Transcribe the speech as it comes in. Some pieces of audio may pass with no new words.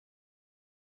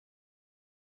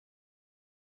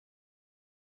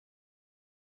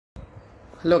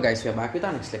Hello guys, we are back with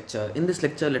our next lecture. In this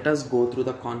lecture, let us go through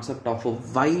the concept of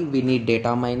why we need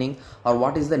data mining or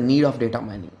what is the need of data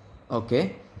mining.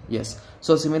 Okay, yes.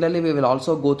 So similarly, we will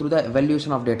also go through the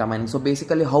evolution of data mining. So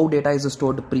basically how data is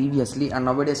stored previously and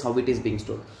nowadays how it is being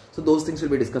stored. So those things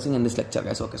we'll be discussing in this lecture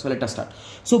guys. Okay, so let us start.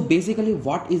 So basically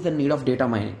what is the need of data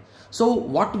mining? So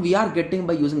what we are getting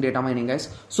by using data mining guys?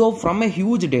 So from a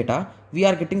huge data, we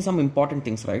are getting some important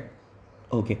things, right?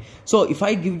 Okay, so if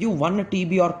I give you 1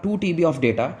 TB or 2 TB of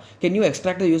data, can you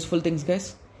extract the useful things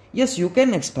guys? Yes, you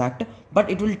can extract, but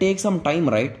it will take some time,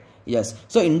 right? Yes,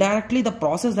 so indirectly the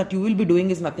process that you will be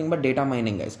doing is nothing but data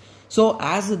mining guys. So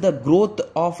as the growth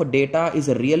of data is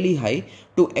really high,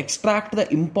 to extract the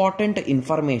important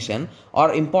information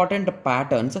or important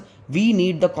patterns, we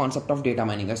need the concept of data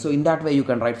mining guys. So in that way you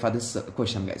can write for this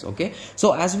question guys. Okay,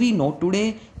 so as we know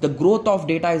today the growth of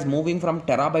data is moving from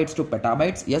terabytes to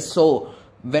petabytes. Yes, so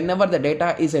whenever the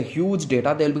data is a huge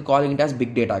data, they will be calling it as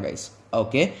big data guys.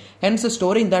 Okay, hence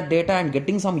storing that data and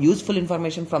getting some useful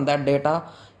information from that data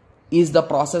is the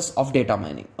process of data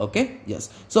mining. Okay, yes,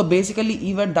 so basically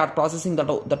even that processing,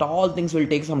 that all things will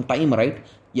take some time, right?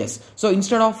 Yes, so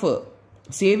instead of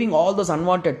saving all those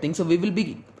unwanted things, so we will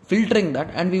be filtering that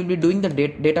and we will be doing the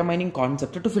data mining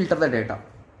concept to filter the data.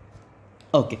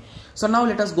 Okay, so now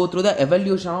let us go through the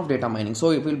evolution of data mining.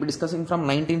 So we will be discussing from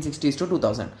 1960s to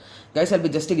 2000 guys. I'll be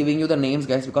just giving you the names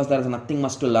guys because there is nothing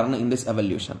much to learn in this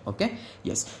evolution. Okay,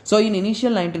 yes, so in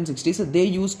initial 1960s they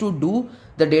used to do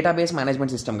the database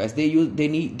management system guys. They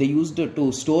used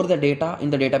to store the data in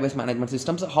the database management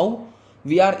systems. How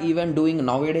we are even doing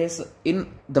nowadays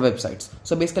in the websites.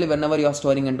 So basically whenever you are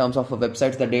storing in terms of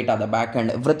websites, the data, the backend,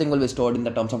 everything will be stored in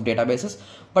the terms of databases,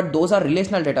 but those are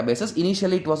relational databases.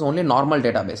 Initially it was only normal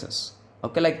databases.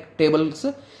 Okay, like tables,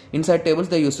 inside tables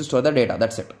they used to store the data,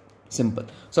 that's it, simple.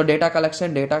 So data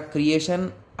collection, data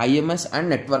creation, IMS and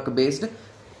network based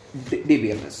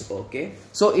DBMS. Okay,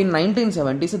 so in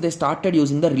 1970s they started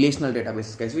using the relational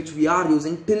databases guys, which we are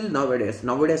using till nowadays.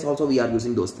 Nowadays also we are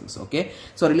using those things. Okay,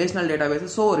 so relational databases.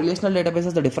 So relational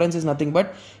databases, the difference is nothing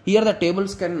but here the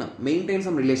tables can maintain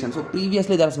some relation. So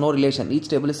previously there is no relation, each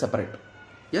table is separate.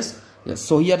 Yes,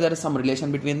 so here there is some relation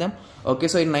between them. Okay,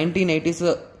 so in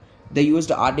 1980s they used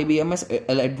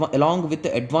RDBMS along with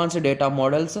the advanced data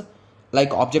models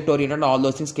like object oriented, all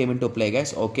those things came into play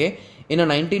guys. Okay, in the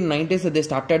 1990s they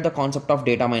started the concept of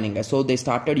data mining guys. So they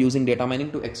started using data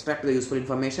mining to extract the useful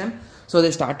information. So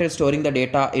they started storing the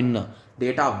data in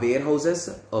data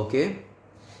warehouses. Okay,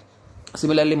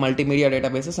 similarly multimedia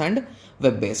databases and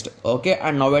web based. Okay,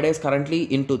 and nowadays currently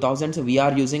in 2000s we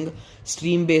are using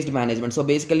stream based management. So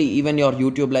basically even your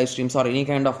YouTube live streams or any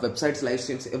kind of websites live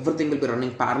streams, everything will be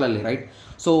running parallelly, right?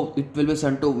 So it will be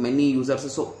sent to many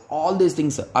users. So all these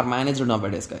things are managed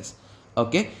nowadays guys.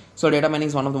 Okay, so data mining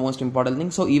is one of the most important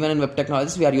things. So even in web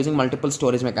technologies we are using multiple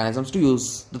storage mechanisms to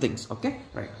use the things. Okay,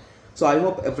 right. So I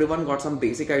hope everyone got some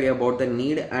basic idea about the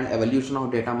need and evolution of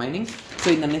data mining.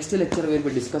 So in the next lecture we will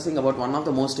be discussing about one of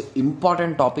the most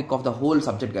important topic of the whole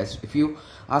subject guys. If you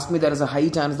ask me, there is a high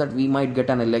chance that we might get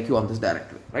an LIQ on this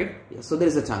directly, right? Yes, so there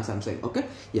is a chance, I'm saying. Okay,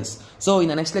 yes, so in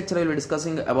the next lecture we will be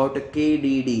discussing about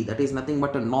KDD, that is nothing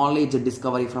but a knowledge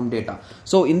discovery from data.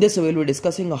 So in this we will be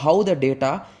discussing how the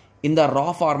data in the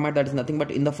raw format, that is nothing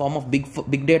but in the form of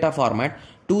big data format,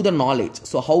 to the knowledge.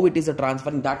 So how it is a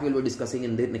transferring, that we will be discussing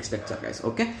in the next lecture guys.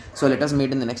 Okay, so let us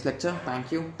meet in the next lecture.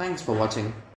 Thank you, thanks for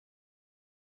watching.